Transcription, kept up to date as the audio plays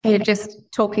You're just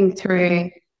talking through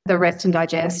the rest and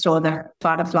digest or the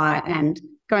fight or flight and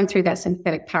going through that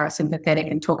sympathetic,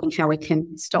 parasympathetic and talking how we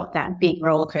can stop that big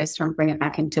roller coaster and bring it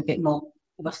back into a bit more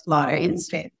of a flow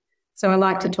instead. So I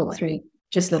like to talk through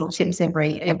just little tips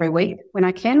every week when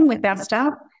I can with our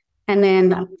staff. And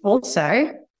then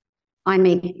also I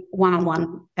meet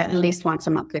one-on-one at least once a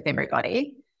month with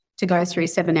everybody to go through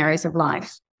 7 areas of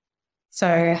life.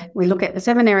 So we look at the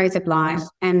 7 areas of life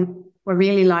and we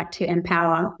really like to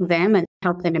empower them and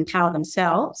help them empower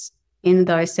themselves in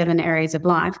those 7 areas of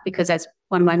life, because as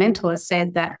one of my mentors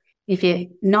said, that if you're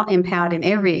not empowered in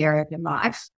every area of your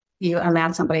life, you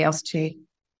allow somebody else to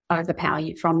overpower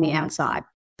you from the outside.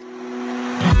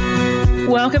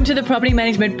 Welcome to the Property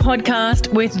Management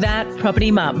Podcast with That Property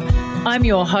Mum. I'm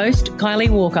your host, Kylie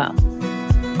Walker.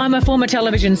 I'm a former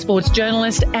television sports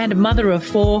journalist and mother of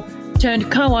 4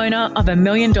 turned co-owner of $1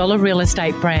 million real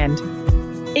estate brand.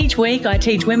 Each week, I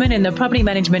teach women in the property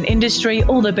management industry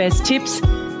all the best tips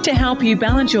to help you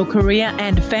balance your career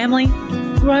and family,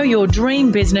 grow your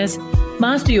dream business,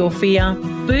 master your fear,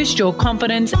 boost your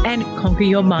confidence, and conquer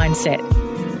your mindset.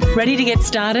 Ready to get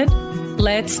started?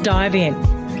 Let's dive in.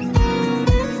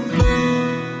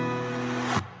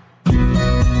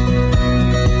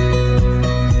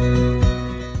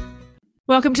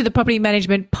 Welcome to the Property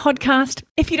Management Podcast.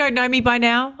 If you don't know me by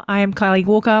now, I am Kylie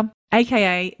Walker,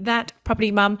 aka That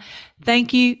Property Mum.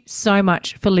 Thank you so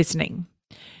much for listening.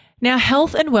 Now,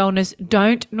 health and wellness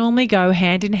don't normally go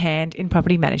hand in hand in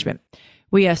property management.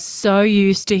 We are so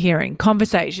used to hearing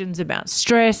conversations about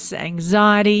stress,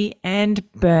 anxiety, and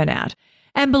burnout.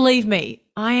 And believe me,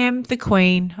 I am the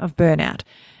queen of burnout.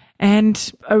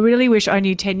 And I really wish I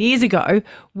knew 10 years ago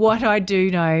what I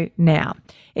do know now.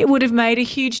 It would have made a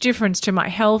huge difference to my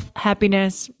health,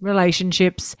 happiness,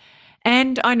 relationships,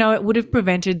 and I know it would have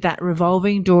prevented that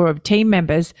revolving door of team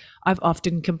members I've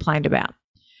often complained about.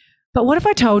 But what if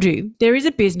I told you there is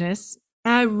a business,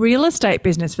 a real estate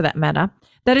business for that matter,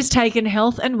 that has taken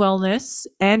health and wellness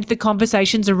and the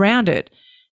conversations around it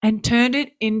and turned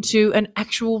it into an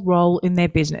actual role in their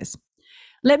business?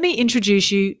 Let me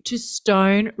introduce you to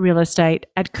Stone Real Estate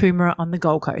at Coomera on the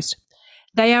Gold Coast.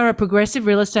 They are a progressive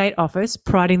real estate office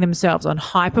priding themselves on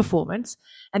high performance,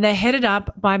 and they're headed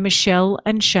up by Michelle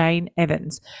and Shane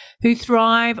Evans, who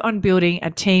thrive on building a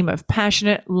team of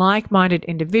passionate, like-minded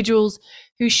individuals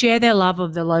who share their love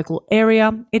of the local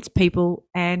area, its people,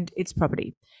 and its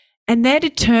property. And they're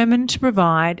determined to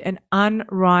provide an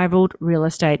unrivaled real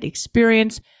estate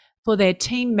experience for their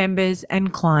team members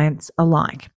and clients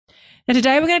alike. Now,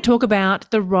 today we're going to talk about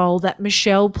the role that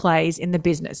Michelle plays in the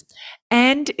business.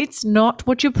 And it's not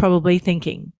what you're probably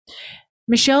thinking.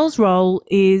 Michelle's role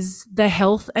is the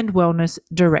Health and Wellness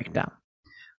Director.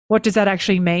 What does that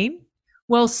actually mean?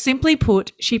 Well, simply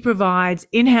put, she provides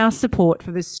in-house support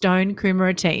for the Stone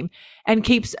Coomera team and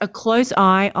keeps a close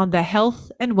eye on the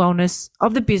health and wellness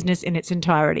of the business in its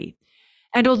entirety.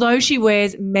 And although she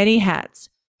wears many hats,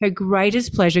 her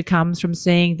greatest pleasure comes from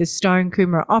seeing the Stone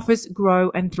Coomera office grow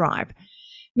and thrive.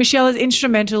 Michelle is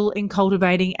instrumental in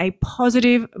cultivating a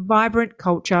positive, vibrant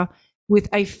culture with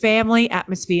a family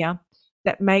atmosphere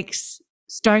that makes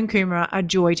Stone Coomera a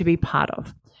joy to be part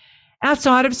of.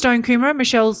 Outside of Stone Coomera,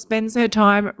 Michelle spends her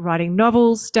time writing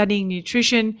novels, studying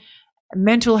nutrition,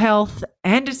 mental health,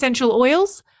 and essential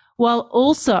oils, while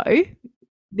also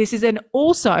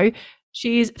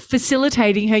she is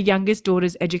facilitating her youngest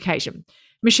daughter's education.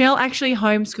 Michelle actually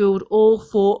homeschooled all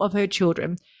 4 of her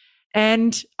children,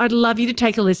 and I'd love you to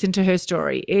take a listen to her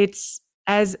story. It's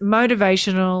as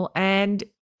motivational and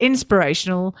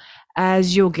inspirational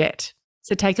as you'll get.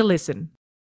 So take a listen.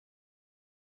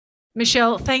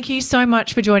 Michelle, thank you so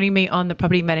much for joining me on the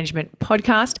Property Management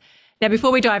Podcast. Now,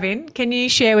 before we dive in, can you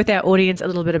share with our audience a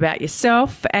little bit about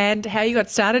yourself and how you got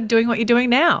started doing what you're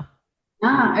doing now?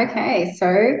 Okay.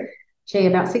 So,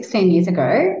 about 16 years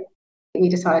ago, we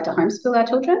decided to homeschool our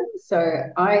children. So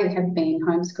I have been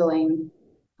homeschooling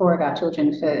 4 of our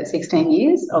children for 16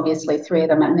 years. Obviously, 3 of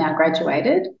them are now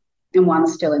graduated and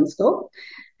 1's still in school.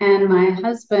 And my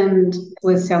husband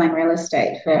was selling real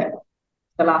estate for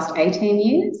the last 18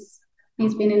 years.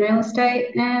 He's been in real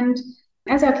estate. And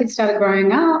as our kids started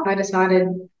growing up, I decided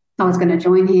I was going to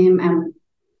join him. And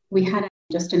we had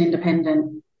just an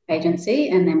independent agency,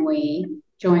 and then we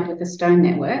joined with the Stone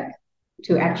Network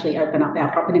to actually open up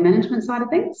our property management side of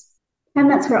things. And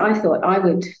that's where I thought I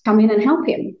would come in and help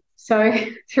him. So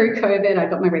through COVID, I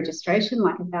got my registration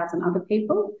like 1,000 other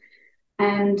people,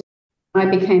 and I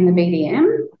became the BDM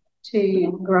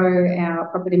to grow our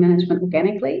property management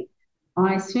organically.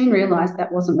 I soon realised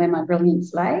that wasn't where my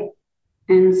brilliance lay,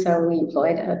 and so we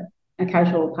employed a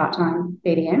casual part-time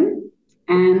BDM,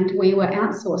 and we were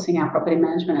outsourcing our property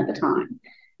management at the time.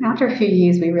 After a few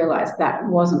years, we realised that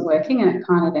wasn't working, and it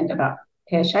kind of ended up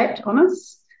pear-shaped on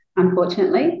us,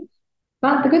 unfortunately.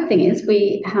 But the good thing is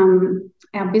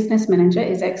our business manager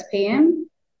is ex-PM,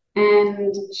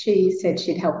 and she said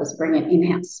she'd help us bring it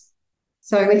in-house.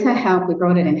 So with her help, we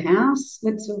brought it in-house.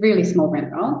 It's a really small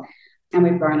rent roll, and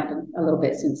we've grown it a little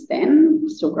bit since then,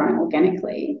 still growing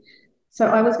organically. So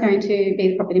I was going to be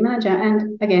the property manager,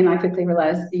 and again, I quickly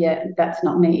realised, that's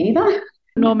not me either.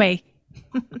 Nor me.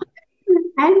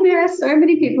 And there are so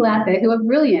many people out there who are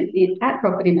brilliant at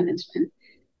property management.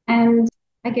 And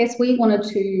I guess we wanted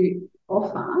to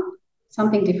offer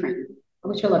something different,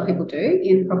 which a lot of people do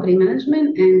in property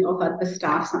management, and offer the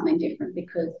staff something different,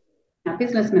 because our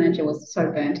business manager was so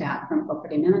burnt out from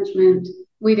property management.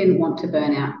 We didn't want to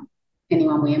burn out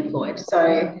anyone we employed.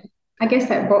 So I guess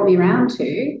that brought me around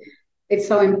to, it's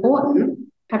so important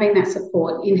having that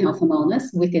support in health and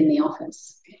wellness within the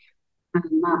office.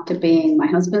 After being my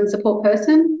husband's support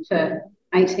person for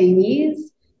 18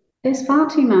 years, there's far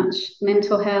too much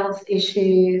mental health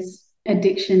issues,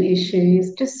 addiction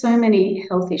issues, just so many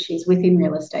health issues within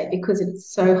real estate because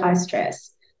it's so high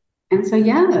stress. And so,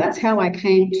 that's how I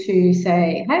came to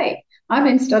say, hey, I've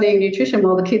been studying nutrition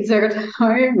while the kids are at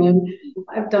home, and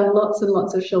I've done lots and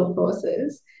lots of short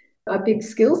courses. A big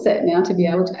skill set now to be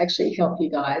able to actually help you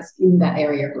guys in that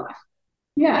area of life.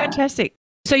 Yeah. Fantastic.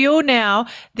 So you're now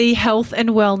the health and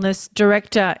wellness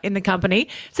director in the company.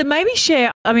 So maybe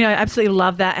share, I absolutely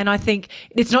love that. And I think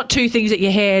it's not two things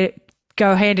that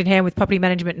go hand in hand with property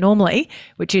management normally,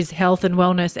 which is health and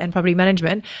wellness and property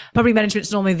management. Property management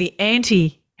is normally the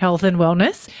anti-health and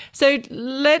wellness. So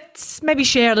let's maybe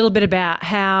share a little bit about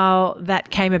how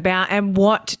that came about and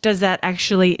what does that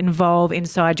actually involve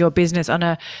inside your business on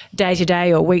a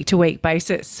day-to-day or week-to-week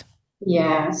basis.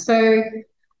 Yeah, so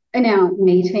in our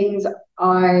meetings,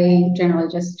 I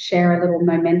generally just share a little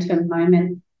momentum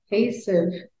moment piece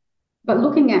but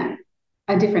looking at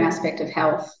a different aspect of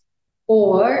health,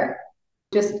 or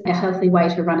just a healthy way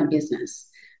to run a business,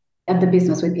 the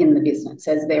business within the business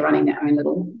as they're running their own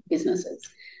little businesses.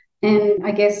 And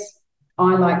I guess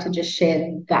I like to just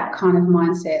share that kind of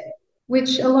mindset,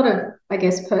 which a lot of,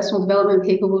 personal development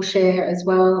people will share as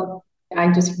well.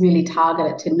 I just really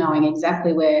target it to knowing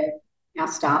exactly where our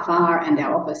staff are and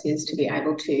our office is to be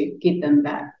able to give them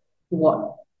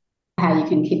how you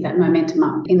can keep that momentum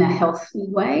up in a healthy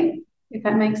way, if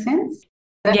that makes sense.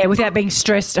 Without being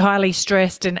highly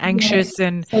stressed and anxious. Yeah.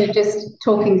 And so just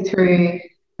talking through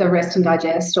the rest and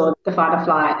digest, or the fight or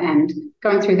flight, and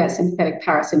going through that sympathetic,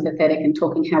 parasympathetic, and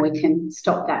talking how we can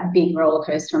stop that big roller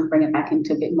coaster and bring it back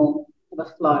into a bit more of a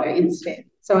flow instead.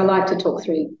 So I like to talk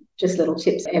through just little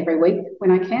tips every week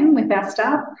when I can with our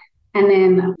staff. And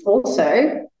then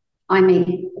also I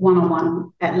meet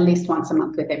one-on-one at least once a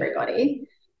month with everybody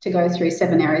to go through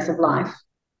 7 areas of life.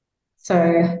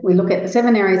 So we look at the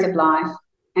 7 areas of life,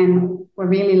 and we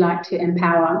really like to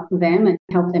empower them and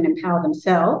help them empower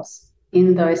themselves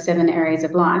in those 7 areas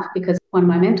of life, because one of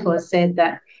my mentors said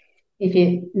that if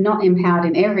you're not empowered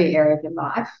in every area of your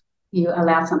life, you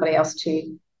allow somebody else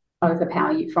to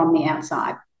overpower you from the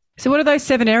outside. So what are those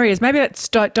 7 areas? Maybe let's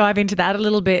dive into that a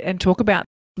little bit and talk about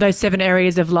those 7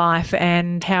 areas of life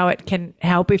and how it can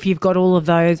help if you've got all of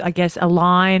those,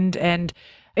 aligned and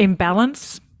in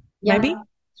balance, maybe? Yeah,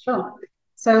 sure.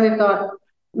 So we've got,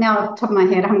 now off the top of my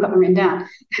head, I haven't got them written down.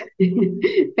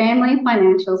 Family,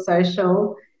 financial,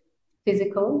 social,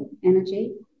 physical,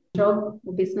 energy, job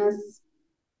or business.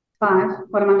 5,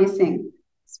 what am I missing?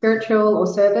 Spiritual or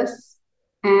service,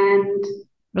 and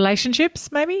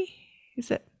relationships, maybe?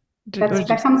 Is it?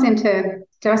 That comes into,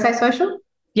 did I say social?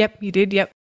 Yep, you did,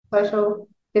 yep. Social,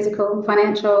 physical,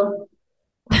 financial.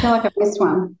 I feel like I've missed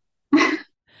one.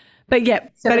 But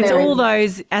it's all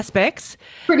those aspects.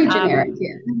 Pretty generic,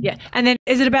 yeah. Yeah. And then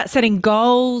is it about setting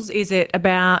goals? Is it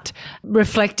about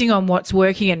reflecting on what's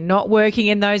working and not working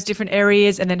in those different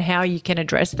areas, and then how you can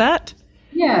address that?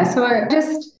 Yeah, so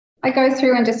I go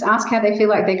through and just ask how they feel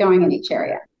like they're going in each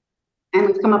area. And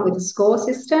we've come up with a score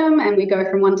system, and we go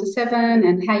from 1 to 7,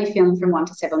 and how you're feeling from 1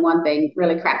 to 7, 1 being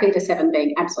really crappy to 7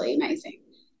 being absolutely amazing.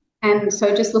 And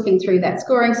so just looking through that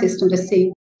scoring system to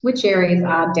see which areas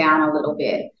are down a little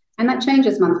bit. And that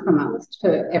changes month for month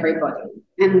to everybody.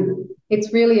 And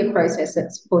it's really a process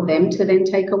that's for them to then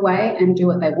take away and do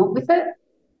what they want with it.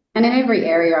 And in every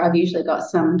area, I've usually got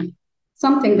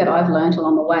something that I've learned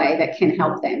along the way that can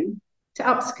help them to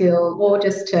upskill or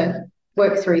just to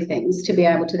work through things to be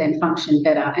able to then function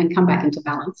better and come back into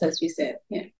balance, as you said.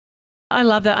 Yeah. I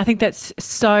love that. I think that's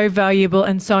so valuable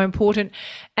and so important.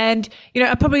 And,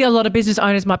 probably a lot of business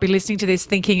owners might be listening to this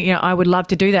thinking, I would love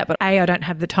to do that, but A, I don't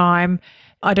have the time.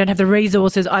 I don't have the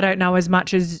resources. I don't know as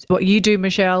much as what you do,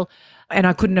 Michelle, and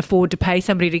I couldn't afford to pay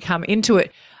somebody to come into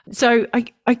it. So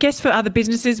I guess for other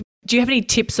businesses, do you have any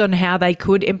tips on how they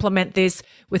could implement this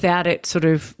without it sort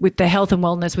of, with the health and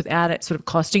wellness, without it sort of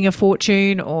costing a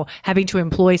fortune or having to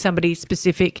employ somebody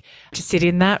specific to sit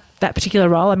in that particular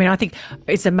role? I mean, I think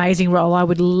it's an amazing role. I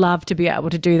would love to be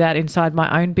able to do that inside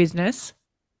my own business.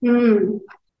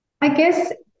 I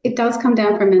guess it does come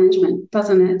down from management,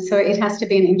 doesn't it? So it has to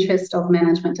be an interest of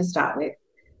management to start with.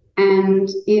 And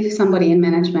if somebody in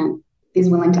management is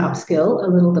willing to upskill a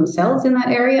little themselves in that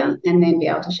area and then be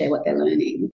able to share what they're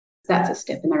learning, that's a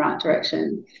step in the right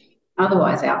direction.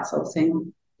 Otherwise,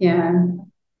 outsourcing,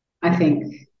 I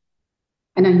think,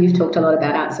 I know you've talked a lot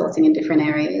about outsourcing in different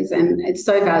areas, and it's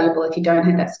so valuable if you don't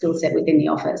have that skill set within the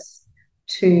office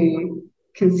to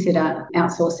consider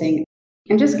outsourcing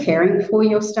and just caring for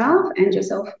your staff and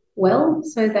yourself well,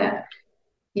 so that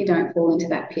you don't fall into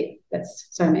that pit that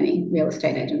so many real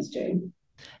estate agents do.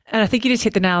 And I think you just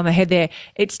hit the nail on the head there.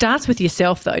 It starts with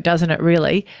yourself though, doesn't it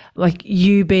really? Like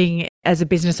you being, as a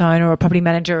business owner or a property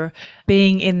manager,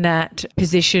 being in that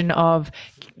position of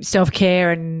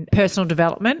self-care and personal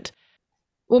development.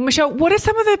 Well, Michelle, what are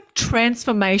some of the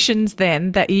transformations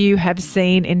then that you have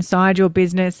seen inside your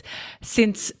business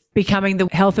since becoming the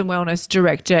health and wellness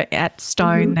director at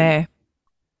Stone there?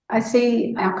 I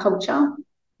see our culture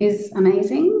is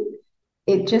amazing.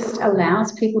 It just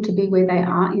allows people to be where they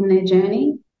are in their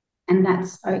journey, and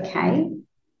that's okay.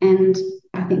 And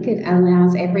I think it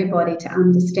allows everybody to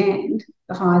understand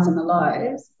the highs and the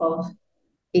lows of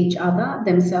each other,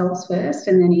 themselves first,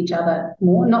 and then each other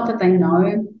more. Not that they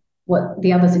know what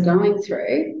the others are going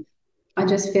through. I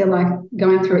just feel like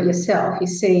going through it yourself, you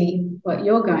see what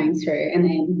you're going through and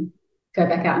then go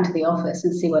back out into the office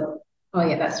and see what, oh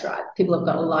yeah, that's right. People have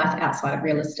got a life outside of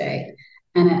real estate,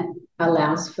 and it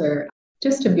allows for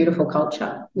just a beautiful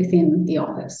culture within the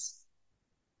office.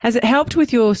 Has it helped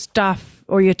with your staff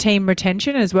or your team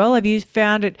retention as well? Have you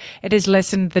found it has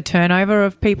lessened the turnover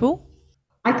of people?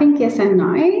 I think yes and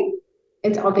no.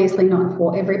 It's obviously not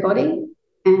for everybody.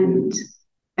 And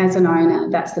as an owner,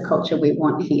 that's the culture we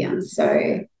want here.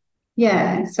 So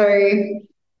yes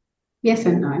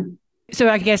and no. So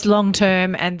I guess long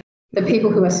term, and the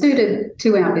people who are suited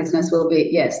to our business will be,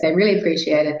 yes, they really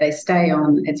appreciate it. They stay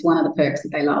on. It's one of the perks that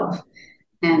they love.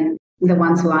 And the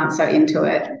ones who aren't so into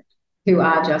it, who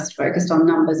are just focused on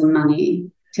numbers and money,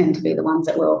 tend to be the ones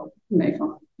that will move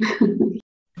on.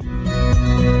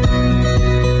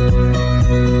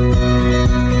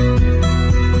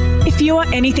 If you are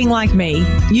anything like me,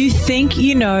 you think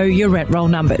you know your rent roll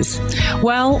numbers.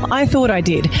 Well, I thought I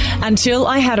did until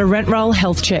I had a rent roll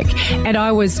health check, and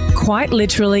I was quite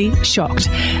literally shocked.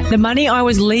 The money I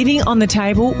was leaving on the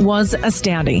table was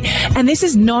astounding, and this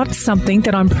is not something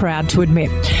that I'm proud to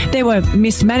admit. There were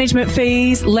mismanagement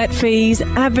fees, let fees,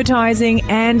 advertising,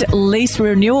 and lease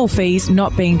renewal fees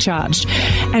not being charged,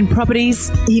 and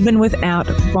properties even without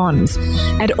bonds.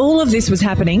 And all of this was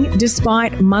happening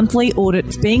despite monthly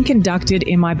audits being conducted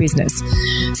in my business.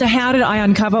 So how did I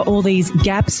uncover all these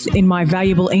gaps in my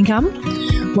valuable income?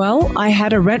 Well, I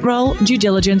had a rent roll due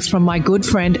diligence from my good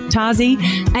friend Tazi,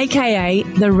 aka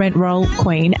the Rent Roll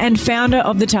Queen and founder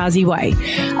of the Tazi Way,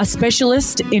 a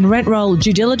specialist in rent roll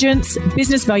due diligence,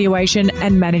 business valuation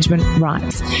and management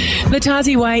rights. The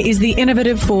Tazi Way is the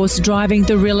innovative force driving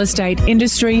the real estate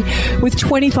industry. With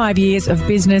 25 years of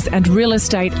business and real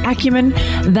estate acumen,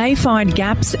 they find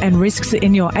gaps and risks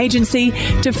in your agency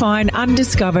to find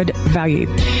undiscovered value.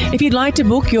 If you'd like to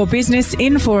book your business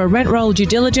in for a rent roll due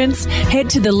diligence, head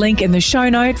to the link in the show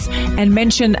notes and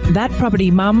mention That Property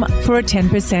Mum for a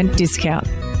 10% discount.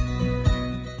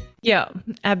 Yeah,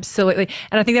 absolutely.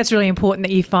 And I think that's really important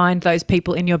that you find those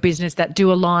people in your business that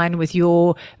do align with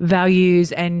your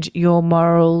values and your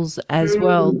morals as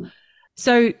well.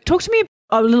 So talk to me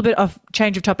a little bit of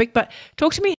change of topic, but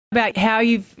talk to me about how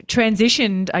you've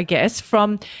transitioned, I guess,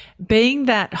 from being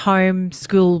that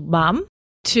homeschool mum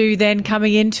to then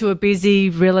coming into a busy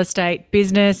real estate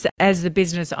business as the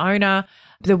business owner,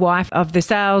 the wife of the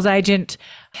sales agent.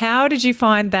 How did you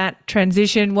find that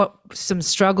transition? What some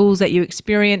struggles that you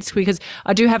experienced? Because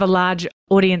I do have a large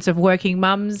audience of working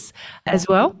mums as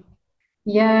well.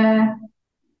 Yeah,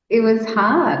 it was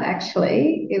hard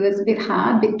actually. It was a bit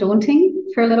hard, a bit daunting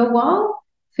for a little while,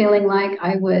 feeling like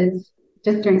I was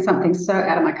just doing something so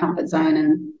out of my comfort zone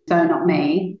and so not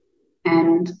me.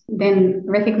 And then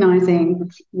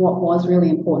recognizing what was really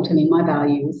important to me, my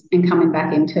values, and coming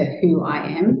back into who I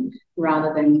am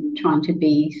rather than trying to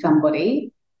be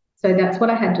somebody. So that's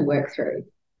what I had to work through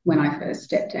when I first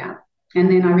stepped out. And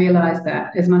then I realized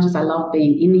that as much as I love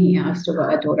being in here, I've still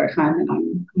got a daughter at home that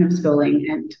I'm homeschooling,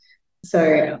 and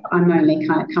So I'm only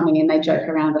kind of coming in. They joke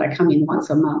around that I come in once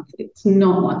a month. It's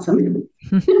not once a month.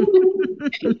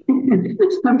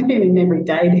 I'm being in every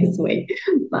day this week,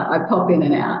 but I pop in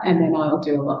and out, and then I'll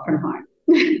do a lot from home.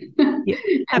 Yeah,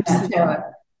 And that's absolutely. how I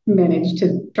managed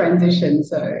to transition.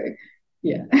 So,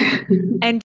 yeah.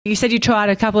 And you said you tried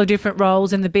a couple of different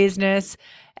roles in the business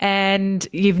and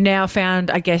you've now found,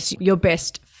 I guess, your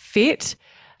best fit.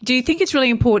 Do you think it's really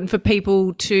important for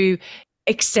people to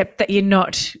accept that you're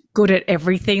not good at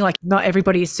everything? Like, not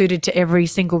everybody is suited to every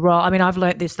single role. I mean, I've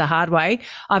learnt this the hard way.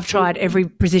 I've tried every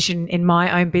position in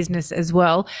my own business as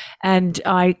well. And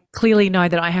I clearly know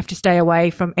that I have to stay away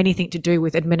from anything to do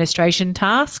with administration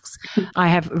tasks. I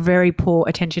have very poor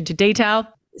attention to detail.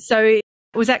 So,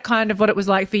 was that kind of what it was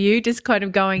like for you? Just kind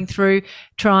of going through,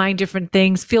 trying different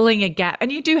things, filling a gap. And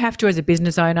you do have to, as a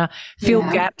business owner, fill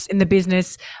Yeah. gaps in the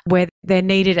business where they're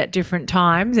needed at different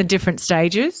times and different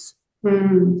stages.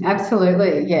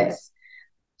 Absolutely. Yes.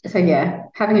 So, yeah,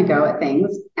 having a go at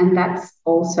things. And that's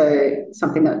also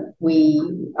something that we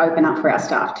open up for our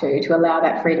staff to allow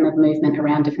that freedom of movement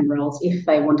around different roles if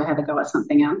they want to have a go at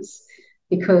something else.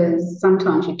 Because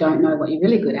sometimes you don't know what you're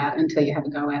really good at until you have a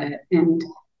go at it. And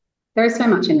there is so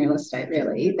much in real estate,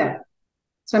 really, that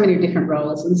so many different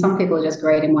roles, and some people are just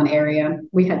great in one area.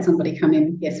 We had somebody come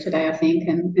in yesterday, I think,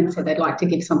 and said they'd like to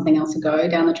give something else a go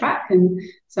down the track. And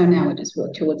so now we're just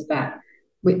work towards that,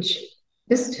 which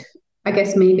just, I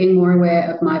guess, me being more aware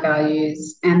of my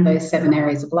values and those 7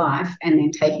 areas of life, and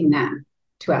then taking that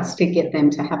to us to get them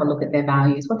to have a look at their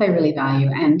values, what they really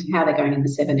value, and how they're going in the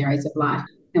 7 areas of life,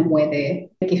 and where their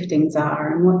giftings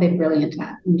are and what they're brilliant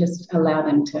at, and just allow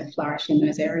them to flourish in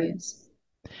those areas.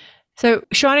 So,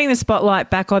 shining the spotlight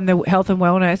back on the health and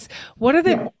wellness, what are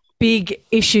the Yeah. big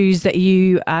issues that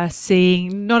you are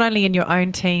seeing, not only in your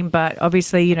own team, but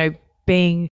obviously,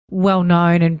 being well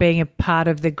known and being a part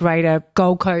of the greater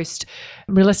Gold Coast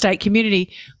real estate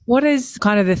community? What is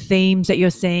kind of the themes that you're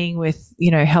seeing with,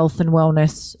 health and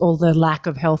wellness, or the lack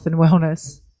of health and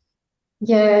wellness?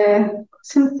 Yeah,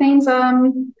 some things.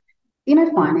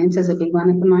 Finance is a big one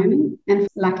at the moment, and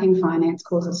lacking finance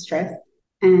causes stress.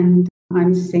 And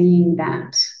I'm seeing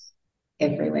that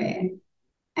everywhere.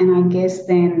 And I guess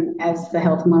then, as the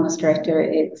health and wellness director,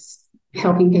 it's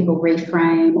helping people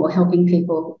reframe or helping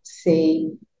people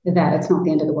see that it's not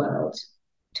the end of the world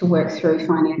to work through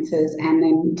finances, and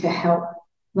then to help,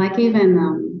 like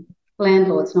even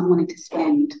landlords not wanting to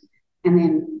spend, and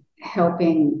then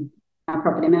helping our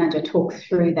property manager talk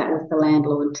through that with the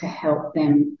landlord to help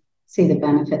them see the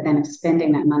benefit then of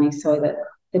spending that money so that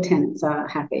the tenants are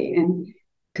happy. And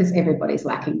because everybody's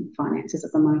lacking finances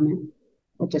at the moment,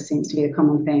 it just seems to be a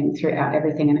common theme throughout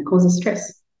everything, and it causes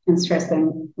stress. And stress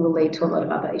then will lead to a lot of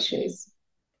other issues.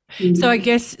 So, I Mm.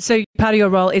 guess, so part of your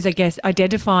role is, I guess,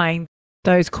 identifying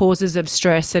those causes of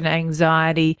stress and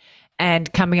anxiety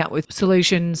and coming up with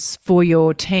solutions for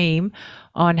your team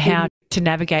on how to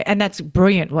navigate. And that's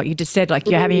brilliant what you just said. Like,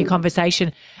 you're having a Mm.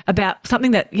 conversation about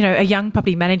something that, a young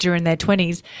property manager in their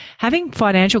 20s, having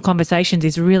financial conversations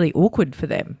is really awkward for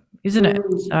them, isn't it?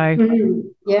 So,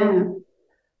 Yeah.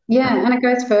 Yeah, and it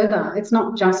goes further. It's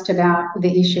not just about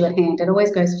the issue at hand. It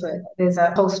always goes further. There's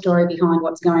a whole story behind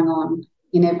what's going on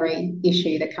in every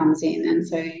issue that comes in. And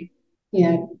so,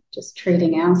 just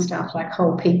treating our staff like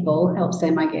whole people helps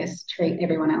them, I guess, treat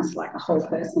everyone else like a whole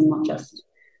person, not just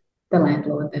the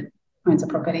landlord that owns a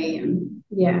property. And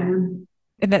yeah.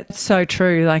 and that's so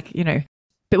true. Like,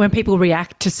 but when people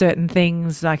react to certain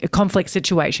things, like a conflict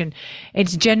situation,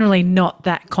 it's generally not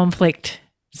that conflict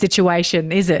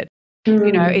situation, is it?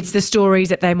 It's the stories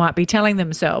that they might be telling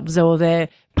themselves, or their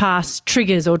past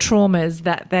triggers or traumas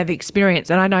that they've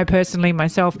experienced. And I know personally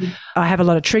myself, I have a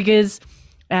lot of triggers,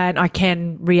 and I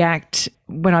can react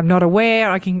when I'm not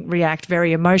aware. I can react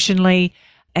very emotionally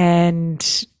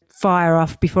and fire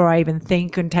off before I even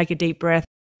think and take a deep breath.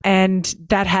 And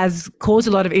that has caused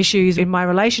a lot of issues in my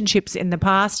relationships in the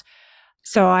past.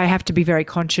 So I have to be very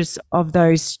conscious of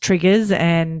those triggers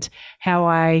and how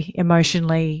I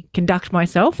emotionally conduct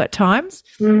myself at times.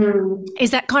 Mm. Is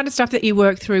that kind of stuff that you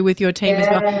work through with your team as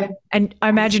well? Yeah, And I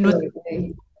imagine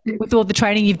absolutely. with all the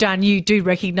training you've done, you do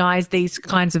recognize these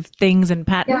kinds of things and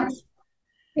Yeah, patterns.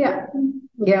 yeah,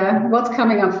 yeah. What's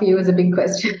coming up for you is a big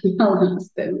question. I'll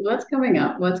ask them, what's coming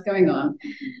up? What's going on?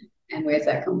 And where's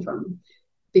that come from?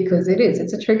 Because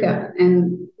it's a trigger,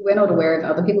 and we're not aware of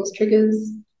other people's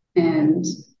triggers. And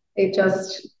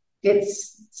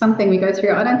it's something we go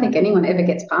through. I don't think anyone ever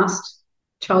gets past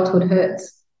childhood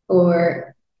hurts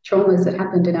or traumas that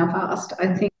happened in our past.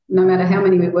 I think no matter how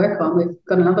many we work on, we've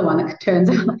got another one that turns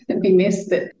up that we missed,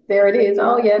 that there it is.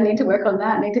 Oh yeah, need to work on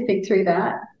that, need to think through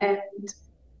that. And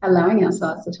allowing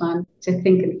ourselves the time to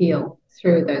think and heal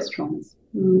through those traumas.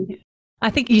 I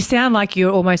think you sound like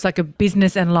you're almost like a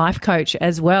business and life coach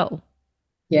as well.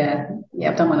 Yeah,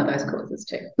 I've done one of those courses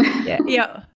too.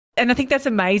 Yeah. And I think that's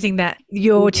amazing that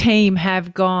your team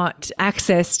have got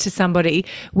access to somebody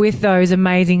with those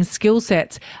amazing skill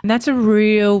sets. And that's a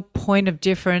real point of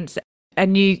difference, a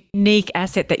unique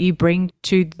asset that you bring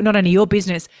to not only your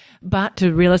business, but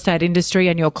to real estate industry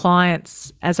and your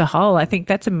clients as a whole. I think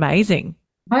that's amazing.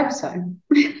 I hope so.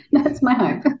 That's my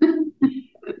hope.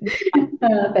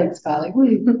 Thanks, Carly.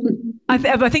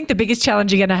 I think the biggest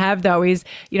challenge you're going to have, though, is,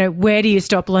 where do you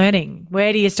stop learning?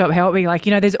 Where do you stop helping?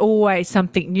 There's always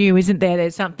something new, isn't there?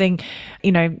 There's something,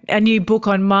 a new book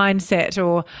on mindset,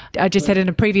 or I just said in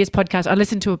a previous podcast, I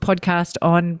listened to a podcast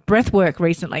on breath work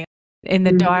recently in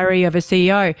the Diary of a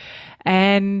CEO,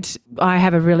 and I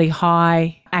have a really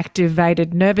high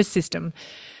activated nervous system.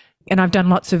 And I've done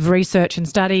lots of research and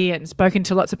study and spoken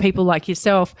to lots of people like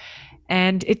yourself.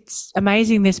 And it's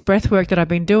amazing, this breath work that I've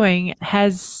been doing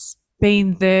has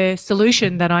been the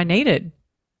solution that I needed.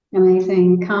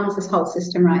 Amazing. Calms this whole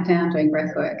system right down doing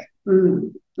breath work.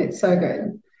 It's so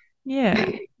good. Yeah.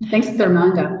 Thanks for the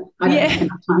reminder. I don't have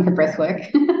enough time for breath work.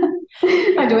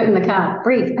 I do it in the car.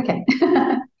 Breathe. Okay.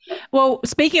 Well,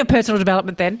 speaking of personal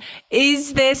development then,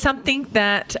 is there something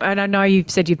that, and I know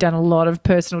you've said you've done a lot of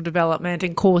personal development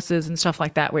and courses and stuff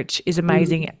like that, which is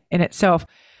amazing in itself.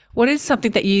 What is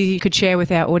something that you could share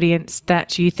with our audience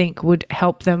that you think would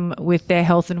help them with their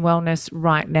health and wellness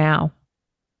right now?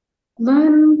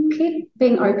 Keep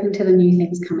being open to the new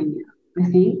things coming out. I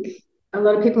think a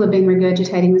lot of people have been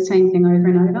regurgitating the same thing over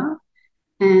and over.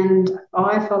 And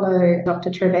I follow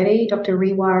Dr. Trivedi, Dr.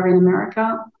 Rewire in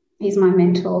America. He's my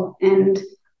mentor, and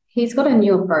he's got a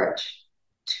new approach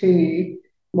to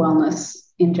wellness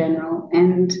in general.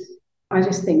 And I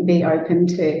just think be open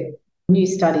to new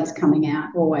studies coming out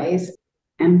always,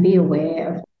 and be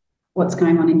aware of what's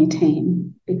going on in your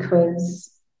team,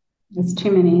 because there's too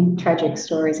many tragic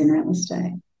stories in real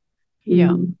estate.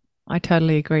 Yeah, I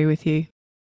totally agree with you.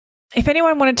 If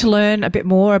anyone wanted to learn a bit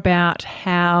more about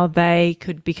how they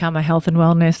could become a health and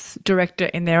wellness director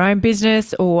in their own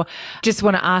business, or just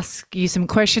want to ask you some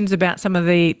questions about some of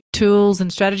the tools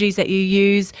and strategies that you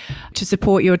use to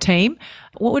support your team,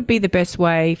 what would be the best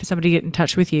way for somebody to get in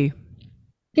touch with you?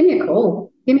 Give me a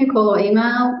call. Give me a call or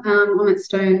email. I'm at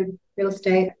Stone Real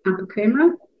Estate Upper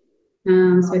Coomera.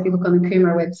 So if you look on the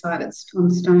Coomera website, it's on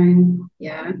Stone.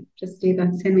 Yeah, just either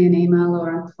send me an email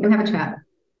or we can have a chat.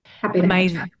 Happy to have a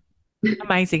chat.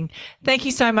 Amazing. Thank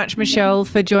you so much, Michelle,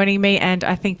 for joining me. And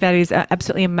I think that is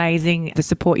absolutely amazing, the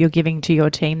support you're giving to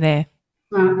your team there.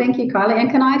 Thank you, Kylie. And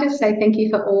can I just say thank you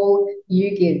for all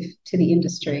you give to the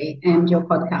industry and your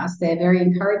podcast. They're very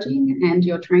encouraging, and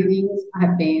your trainings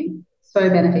have been so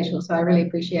beneficial. So I really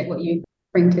appreciate what you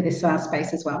bring to this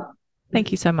space as well.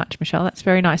 Thank you so much, Michelle. That's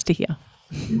very nice to hear.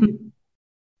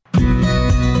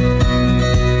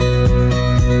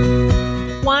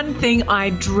 One thing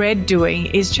I dread doing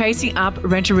is chasing up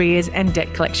rent arrears and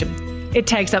debt collection. It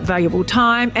takes up valuable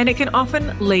time, and it can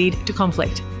often lead to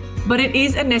conflict. But it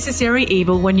is a necessary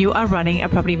evil when you are running a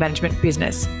property management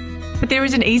business. But there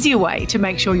is an easier way to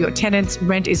make sure your tenants'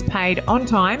 rent is paid on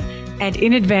time and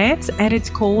in advance, and it's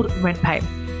called RentPay.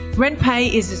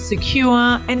 RentPay is a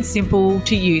secure and simple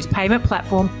to use payment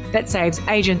platform that saves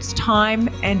agents time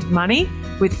and money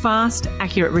with fast,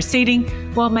 accurate receipting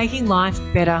while making life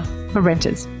better for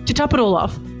renters. To top it all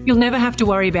off, you'll never have to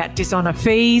worry about dishonor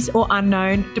fees or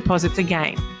unknown deposits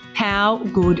again. How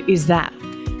good is that?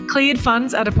 Cleared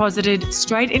funds are deposited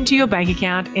straight into your bank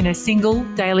account in a single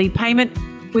daily payment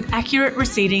with accurate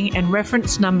receipting and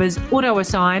reference numbers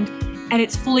auto-assigned, and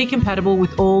it's fully compatible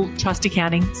with all trust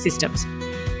accounting systems.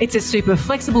 It's a super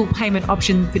flexible payment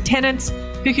option for tenants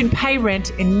who can pay rent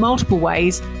in multiple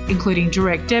ways, including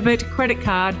direct debit, credit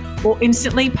card, or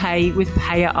instantly pay with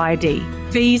Payer ID.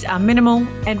 Fees are minimal,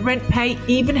 and RentPay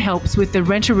even helps with the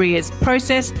rent arrears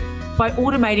process by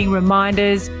automating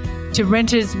reminders to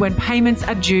renters when payments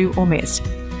are due or missed.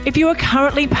 If you are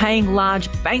currently paying large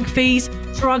bank fees,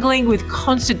 struggling with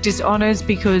constant dishonors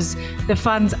because the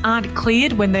funds aren't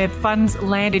cleared when their funds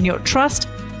land in your trust,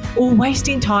 or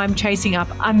wasting time chasing up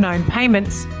unknown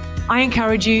payments, I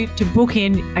encourage you to book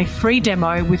in a free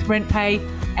demo with RentPay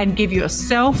and give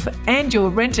yourself and your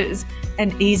renters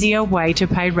an easier way to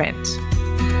pay rent.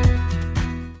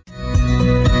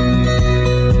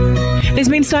 There's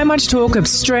been so much talk of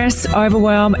stress,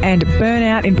 overwhelm, and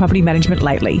burnout in property management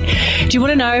lately. Do you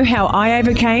want to know how I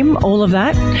overcame all of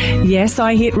that? Yes,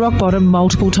 I hit rock bottom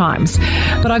multiple times,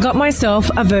 but I got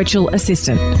myself a virtual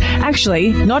assistant.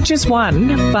 Actually, not just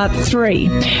one, but 3.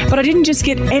 But I didn't just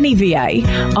get any VA.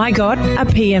 I got a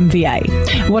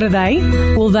PMVA. What are they?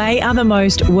 Well, they are the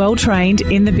most well-trained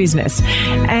in the business.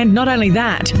 And not only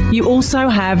that, you also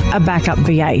have a backup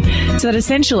VA, so that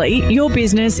essentially your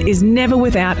business is never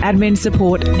without admin support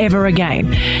ever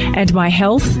again. And my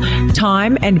health,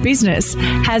 time, and business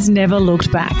has never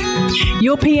looked back.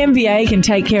 Your PMVA can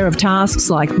take care of tasks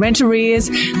like rent arrears,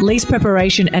 lease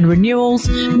preparation and renewals,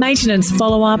 maintenance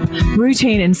follow-up,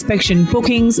 routine inspection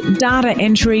bookings, data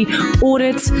entry,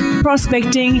 audits,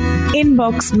 prospecting,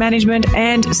 inbox management,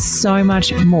 and so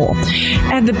much more.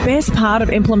 And the best part of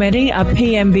implementing a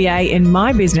PMVA in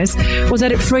my business was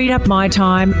that it freed up my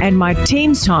time and my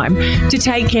team's time to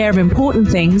take care of important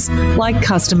things like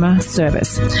customer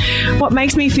service. What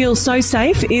makes me feel so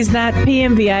safe is that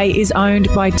PMVA is owned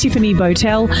by Tiffany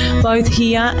Botel, both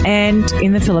here and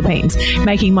in the Philippines,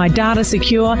 making my data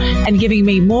secure and giving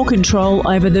me more control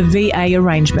over the VA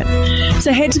arrangement.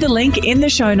 So head to the link in the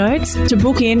show notes to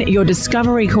book in your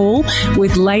discovery call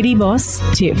with Lady Boss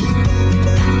Tiff.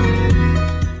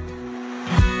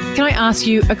 Can I ask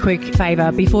you a quick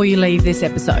favour before you leave this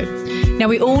episode? Now,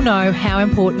 we all know how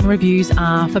important reviews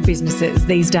are for businesses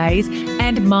these days,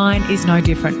 and mine is no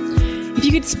different. If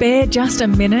you could spare just a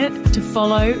minute to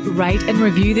follow, rate and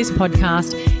review this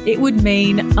podcast, it would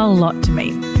mean a lot to me.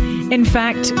 In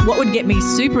fact, what would get me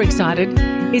super excited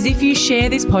is if you share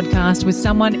this podcast with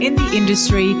someone in the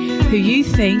industry who you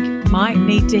think might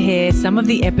need to hear some of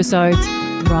the episodes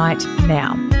right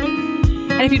now.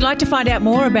 And if you'd like to find out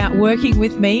more about working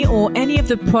with me or any of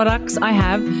the products I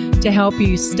have to help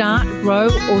you start,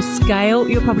 grow or scale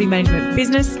your property management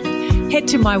business, head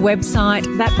to my website,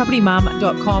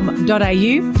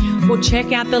 thatpropertymum.com.au, or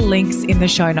check out the links in the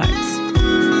show notes.